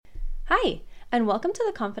Hi, and welcome to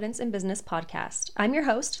the Confidence in Business podcast. I'm your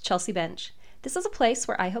host, Chelsea Bench. This is a place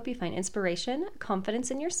where I hope you find inspiration,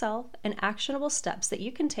 confidence in yourself, and actionable steps that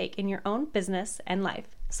you can take in your own business and life.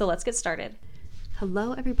 So let's get started.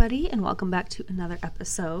 Hello, everybody, and welcome back to another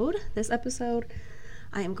episode. This episode,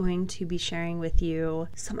 I am going to be sharing with you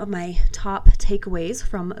some of my top takeaways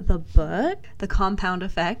from the book, The Compound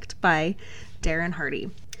Effect by Darren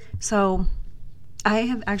Hardy. So I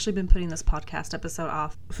have actually been putting this podcast episode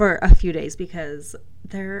off for a few days because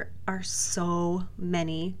there are so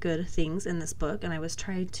many good things in this book, and I was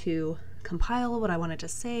trying to compile what I wanted to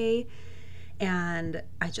say, and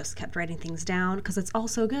I just kept writing things down because it's all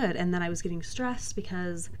so good. And then I was getting stressed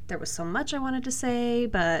because there was so much I wanted to say,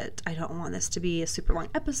 but I don't want this to be a super long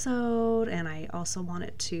episode, and I also want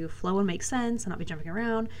it to flow and make sense and not be jumping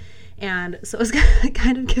around. And so it was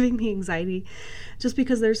kind of giving me anxiety just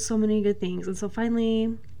because there's so many good things. And so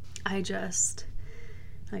finally, I just,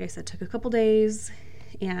 like I said, took a couple days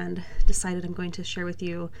and decided I'm going to share with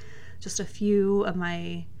you just a few of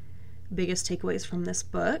my biggest takeaways from this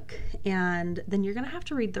book. And then you're going to have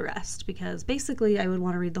to read the rest because basically I would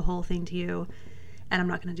want to read the whole thing to you, and I'm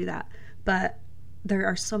not going to do that. But there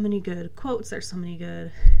are so many good quotes. There's so many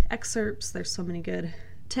good excerpts. There's so many good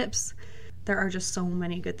tips. There are just so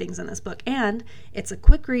many good things in this book, and it's a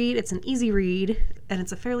quick read, it's an easy read, and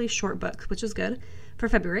it's a fairly short book, which is good for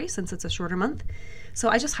February since it's a shorter month. So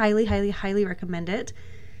I just highly, highly, highly recommend it,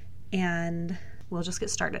 and we'll just get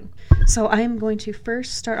started. So I'm going to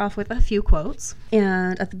first start off with a few quotes,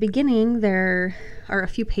 and at the beginning there are a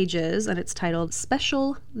few pages, and it's titled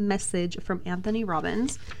Special Message from Anthony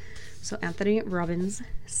Robbins. So Anthony Robbins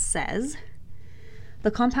says, "The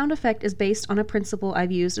compound effect is based on a principle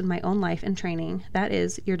I've used in my own life and training. That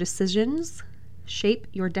is, your decisions shape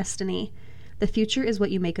your destiny. The future is what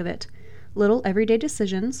you make of it. Little everyday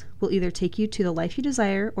decisions will either take you to the life you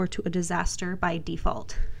desire or to a disaster by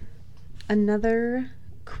default." Another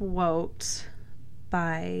quote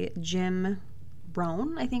by Jim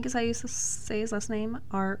Rohn, I think is how you used to say his last name,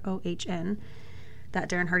 Rohn, that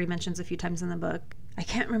Darren Hardy mentions a few times in the book. I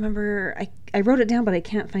can't remember, I wrote it down, but I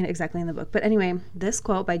can't find it exactly in the book. But anyway, this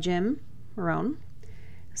quote by Jim Rohn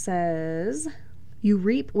says, "You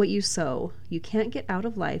reap what you sow. You can't get out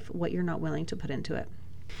of life what you're not willing to put into it."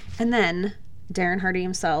 And then Darren Hardy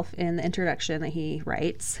himself, in the introduction that he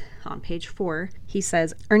writes on page 4, he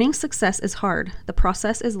says, "Earning success is hard. The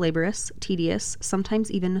process is laborious, tedious, sometimes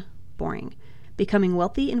even boring. Becoming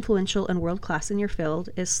wealthy, influential, and world-class in your field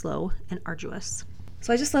is slow and arduous."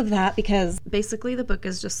 So I just love that because basically the book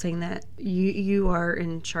is just saying that you are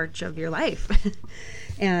in charge of your life.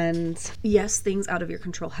 And yes, things out of your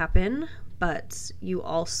control happen, but you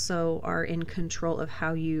also are in control of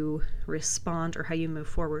how you respond or how you move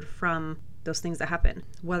forward from those things that happen,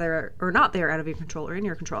 whether or not they are out of your control or in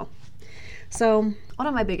your control. So one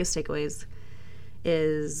of my biggest takeaways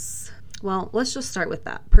is, well, let's just start with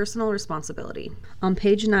that. Personal responsibility. On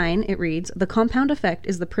page 9, it reads, "The compound effect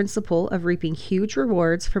is the principle of reaping huge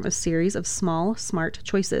rewards from a series of small, smart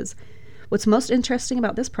choices. What's most interesting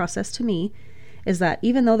about this process to me is that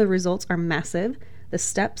even though the results are massive, the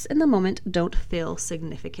steps in the moment don't feel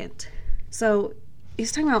significant." So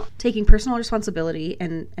he's talking about taking personal responsibility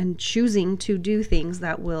and choosing to do things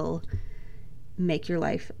that will make your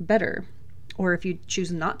life better. Or if you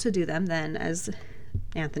choose not to do them, then as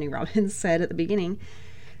Anthony Robbins said at the beginning,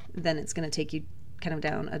 then it's going to take you kind of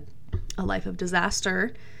down a life of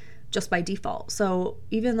disaster just by default. So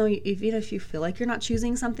even if you feel like you're not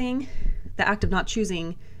choosing something, the act of not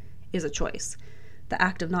choosing is a choice. The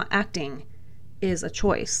act of not acting is a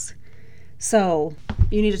choice. So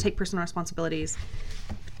you need to take personal responsibility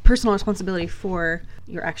for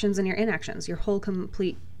your actions and your inactions, your whole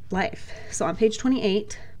complete life. So on page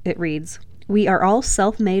 28, it reads, "We are all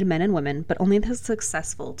self-made men and women, but only the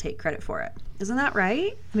successful take credit for it." Isn't that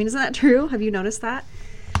right? I mean, isn't that true? Have you noticed that?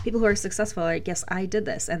 People who are successful are like, yes, I did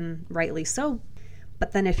this, and rightly so.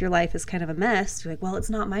 But then if your life is kind of a mess, you're like, well, it's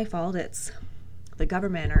not my fault. It's the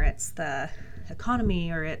government, or it's the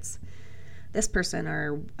economy, or it's this person,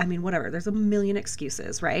 or I mean, whatever. There's a million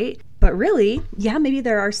excuses, right? But really, yeah, maybe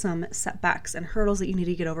there are some setbacks and hurdles that you need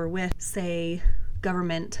to get over with, say,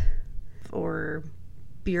 government or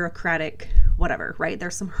bureaucratic, whatever, right?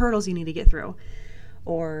 There's some hurdles you need to get through.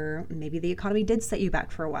 Or maybe the economy did set you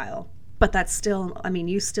back for a while. But that's still, I mean,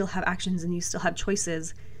 you still have actions and you still have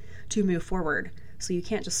choices to move forward. So you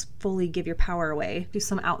can't just fully give your power away to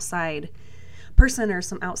some outside person or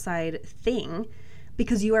some outside thing,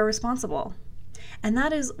 because you are responsible. And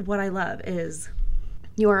that is what I love, is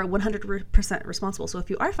you are 100% responsible. So if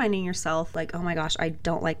you are finding yourself like, oh my gosh, I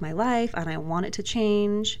don't like my life and I want it to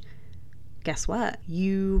change, guess what?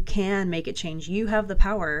 You can make it change. You have the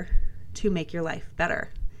power to make your life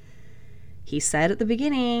better. He said at the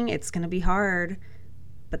beginning, it's going to be hard,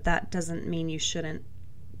 but that doesn't mean you shouldn't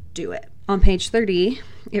do it. On page 30,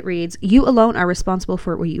 it reads, "You alone are responsible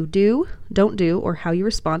for what you do, don't do, or how you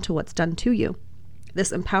respond to what's done to you.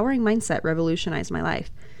 This empowering mindset revolutionized my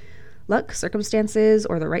life. Luck, circumstances,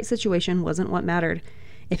 or the right situation wasn't what mattered.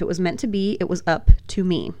 If it was meant to be, it was up to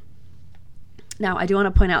me." Now, I do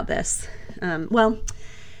want to point out this.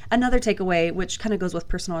 Another takeaway, which kind of goes with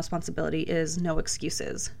personal responsibility, is no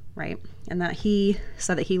excuses, right? And that he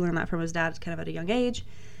said that he learned that from his dad kind of at a young age,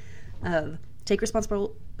 of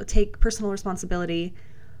take personal responsibility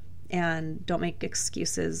and don't make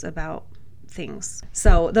excuses about things.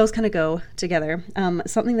 So those kind of go together.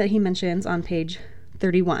 Something that he mentions on page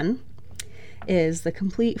 31 is the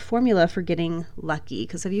complete formula for getting lucky.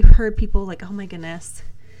 Because have you heard people like, oh my goodness,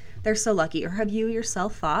 they're so lucky? Or have you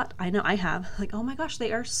yourself thought, I know I have, like, oh my gosh,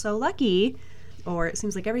 they are so lucky. Or it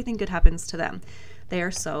seems like everything good happens to them. They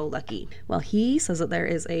are so lucky. Well, he says that there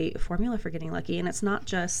is a formula for getting lucky, and it's not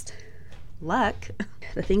just luck.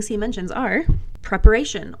 The things he mentions are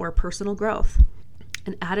preparation or personal growth,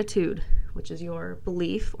 an attitude, which is your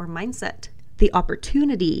belief or mindset, the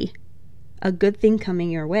opportunity, a good thing coming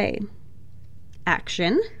your way,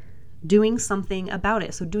 action, doing something about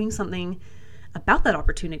it. So doing something about that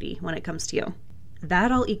opportunity when it comes to you.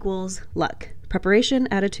 That all equals luck. Preparation,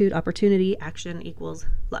 attitude, opportunity, action equals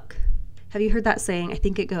luck. Have you heard that saying? I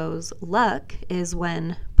think it goes, luck is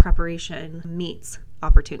when preparation meets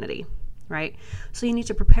opportunity, right? So you need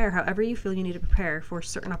to prepare however you feel you need to prepare for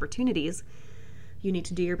certain opportunities. You need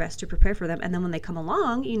to do your best to prepare for them. And then when they come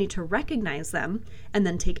along, you need to recognize them and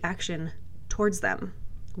then take action towards them,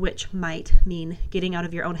 which might mean getting out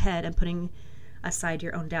of your own head and putting aside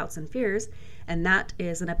your own doubts and fears. And that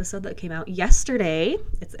is an episode that came out yesterday.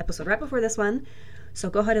 It's the episode right before this one. So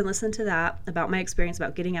go ahead and listen to that about my experience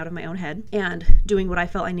about getting out of my own head and doing what I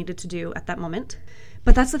felt I needed to do at that moment.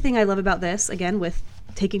 But that's the thing I love about this, again, with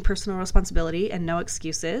taking personal responsibility and no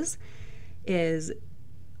excuses, is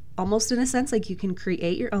almost in a sense like you can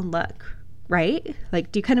create your own luck, right?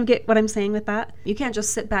 Like, do you kind of get what I'm saying with that? You can't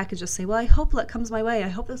just sit back and just say, well, I hope luck comes my way. I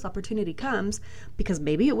hope this opportunity comes, because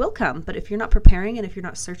maybe it will come. But if you're not preparing and if you're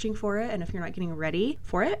not searching for it and if you're not getting ready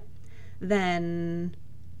for it, then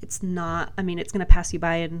it's going to pass you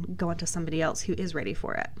by and go on to somebody else who is ready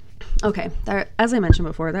for it. Okay, as I mentioned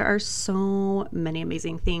before, there are so many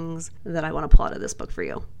amazing things that I want to pull out of this book for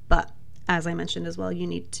you. But as I mentioned as well, you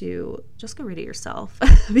need to just go read it yourself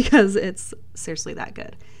because it's seriously that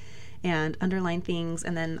good. And underline things,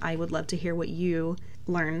 and then I would love to hear what you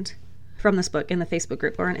learned from this book in the Facebook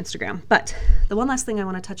group or on Instagram. But the one last thing I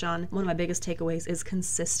want to touch on, one of my biggest takeaways, is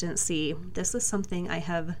consistency. This is something I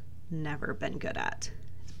have never been good at,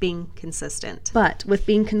 being consistent. But with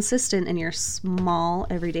being consistent in your small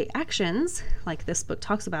everyday actions, like this book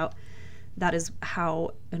talks about, that is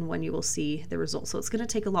how and when you will see the results. So it's going to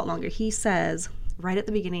take a lot longer. He says right at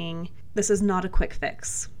the beginning, this is not a quick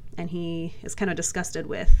fix. And he is kind of disgusted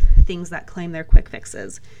with things that claim they're quick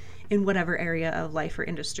fixes in whatever area of life or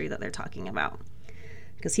industry that they're talking about.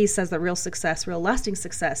 Because he says that real success, real lasting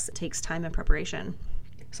success, takes time and preparation.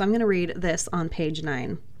 So I'm going to read this on page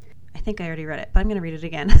 9. I think I already read it, but I'm going to read it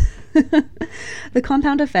again. The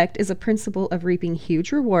compound effect is a principle of reaping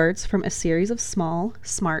huge rewards from a series of small,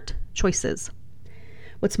 smart choices.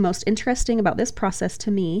 What's most interesting about this process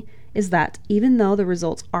to me is that even though the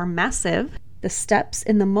results are massive, the steps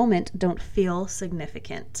in the moment don't feel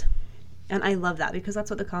significant. And I love that, because that's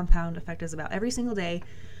what the compound effect is about. Every single day,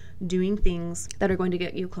 doing things that are going to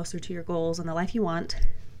get you closer to your goals and the life you want,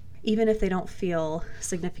 even if they don't feel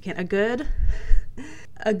significant.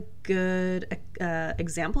 A good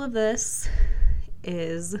example of this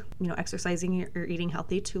is, exercising or eating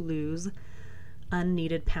healthy to lose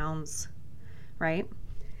unneeded pounds, right?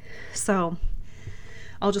 So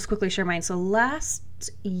I'll just quickly share mine. So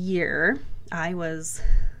last year, I was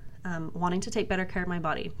wanting to take better care of my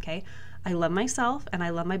body, okay? I love myself and I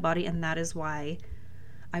love my body, and that is why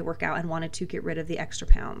I work out and wanted to get rid of the extra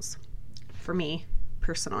pounds for me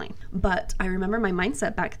personally. But I remember my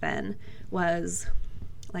mindset back then was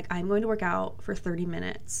like, I'm going to work out for 30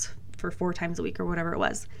 minutes for 4 times a week or whatever it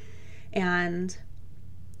was. And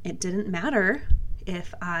it didn't matter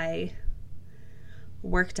if I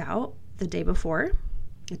worked out the day before.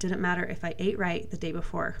 It didn't matter if I ate right the day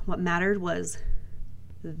before. What mattered was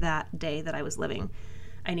that day that I was living.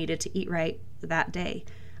 I needed to eat right that day.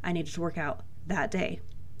 I needed to work out that day.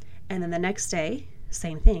 And then the next day,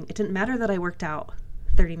 same thing. It didn't matter that I worked out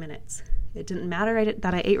 30 minutes. It didn't matter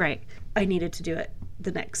that I ate right. I needed to do it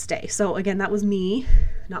the next day. So again, that was me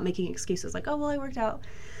not making excuses like, oh, well, I worked out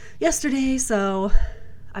yesterday, so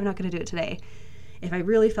I'm not going to do it today. If I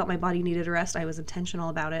really felt my body needed a rest, I was intentional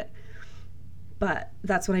about it. But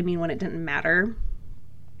that's what I mean when it didn't matter,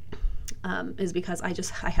 is because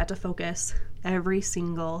I had to focus every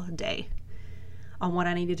single day on what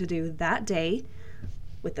I needed to do that day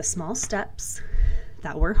with the small steps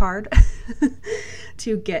that were hard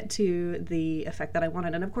to get to the effect that I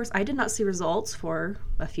wanted. And of course, I did not see results for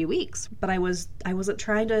a few weeks, but I wasn't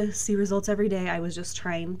trying to see results every day. I was just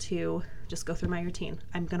trying to just go through my routine.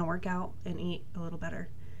 I'm going to work out and eat a little better.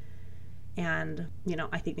 And,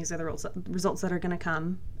 I think these are the results that are going to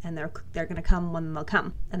come, and they're going to come when they'll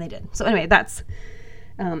come. And they did. So anyway, that's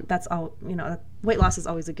all, weight loss is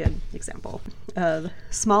always a good example of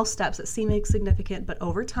small steps that seem insignificant, but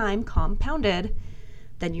over time, compounded,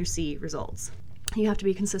 then you see results. You have to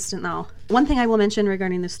be consistent though. One thing I will mention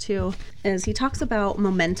regarding this too is he talks about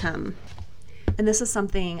momentum. And this is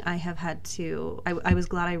something I have had to, I was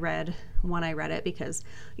glad I read when I read it, because,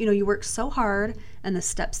 you work so hard and the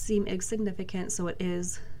steps seem insignificant. So it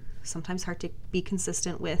is sometimes hard to be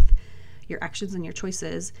consistent with your actions and your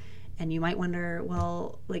choices. And you might wonder,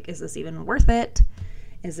 well, is this even worth it?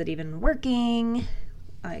 Is it even working?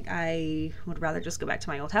 I would rather just go back to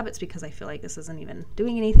my old habits because I feel like this isn't even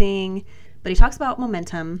doing anything. But he talks about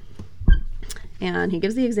momentum, and he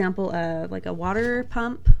gives the example of a water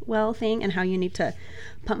pump well thing, and how you need to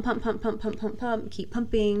pump, keep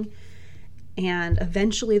pumping. And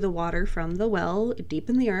eventually the water from the well deep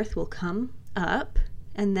in the earth will come up,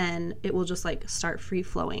 and then it will just start free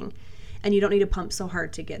flowing. And you don't need to pump so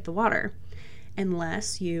hard to get the water.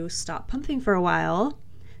 Unless you stop pumping for a while,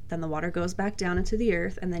 then the water goes back down into the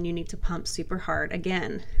earth, and then you need to pump super hard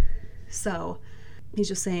again. So he's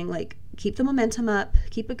just saying, keep the momentum up,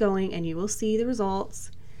 keep it going, and you will see the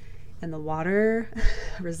results. And the water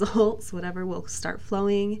results, whatever, will start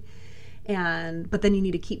flowing. But then you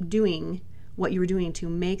need to keep doing what you were doing to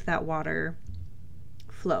make that water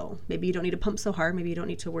flow. Maybe you don't need to pump so hard. Maybe you don't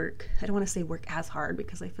need to work. I don't want to say work as hard,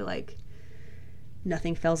 because I feel like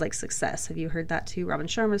nothing feels like success. Have you heard that too? Robin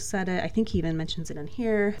Sharma said it. I think he even mentions it in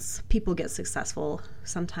here. People get successful.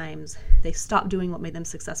 Sometimes they stop doing what made them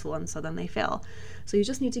successful, and so then they fail. So you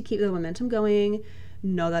just need to keep the momentum going.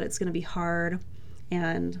 Know that it's going to be hard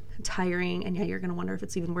and tiring, and you're going to wonder if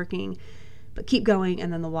it's even working. But keep going,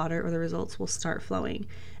 and then the water or the results will start flowing.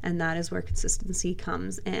 And that is where consistency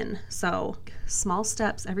comes in. So small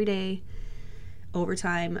steps every day, over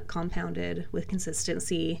time, compounded with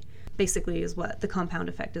consistency, basically is what the compound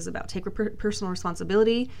effect is about. Take personal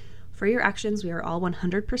responsibility for your actions. We are all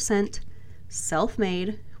 100%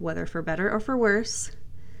 self-made, whether for better or for worse.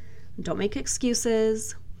 Don't make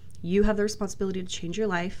excuses. You have the responsibility to change your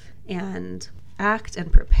life, and act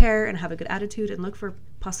and prepare and have a good attitude and look for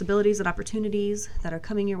possibilities and opportunities that are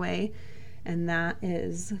coming your way. And that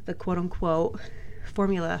is the quote-unquote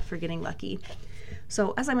formula for getting lucky.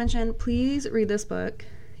 So as I mentioned, please read this book.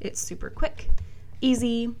 It's super quick,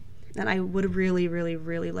 easy, and I would really, really,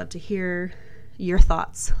 really love to hear your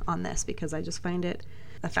thoughts on this, because I just find it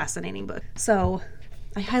a fascinating book. So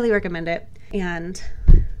I highly recommend it, and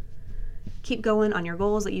keep going on your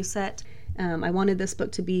goals that you set. I wanted this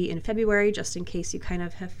book to be in February, just in case you kind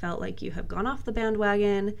of have felt like you have gone off the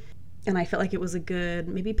bandwagon. And I felt like it was a good,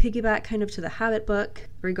 maybe piggyback kind of to the habit book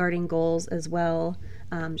regarding goals as well.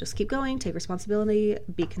 Just keep going, take responsibility,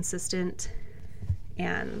 be consistent,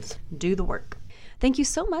 and do the work. Thank you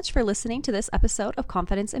so much for listening to this episode of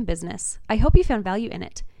Confidence in Business. I hope you found value in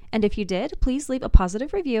it. And if you did, please leave a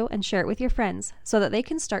positive review and share it with your friends so that they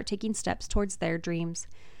can start taking steps towards their dreams.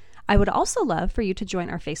 I would also love for you to join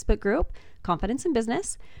our Facebook group, Confidence in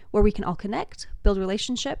Business, where we can all connect, build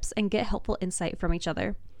relationships, and get helpful insight from each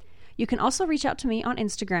other. You can also reach out to me on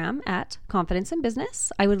Instagram at Confidence in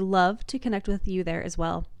Business. I would love to connect with you there as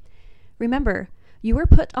well. Remember, you were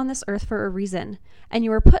put on this earth for a reason, and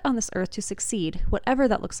you were put on this earth to succeed, whatever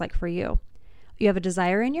that looks like for you. You have a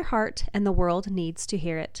desire in your heart, and the world needs to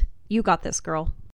hear it. You got this, girl.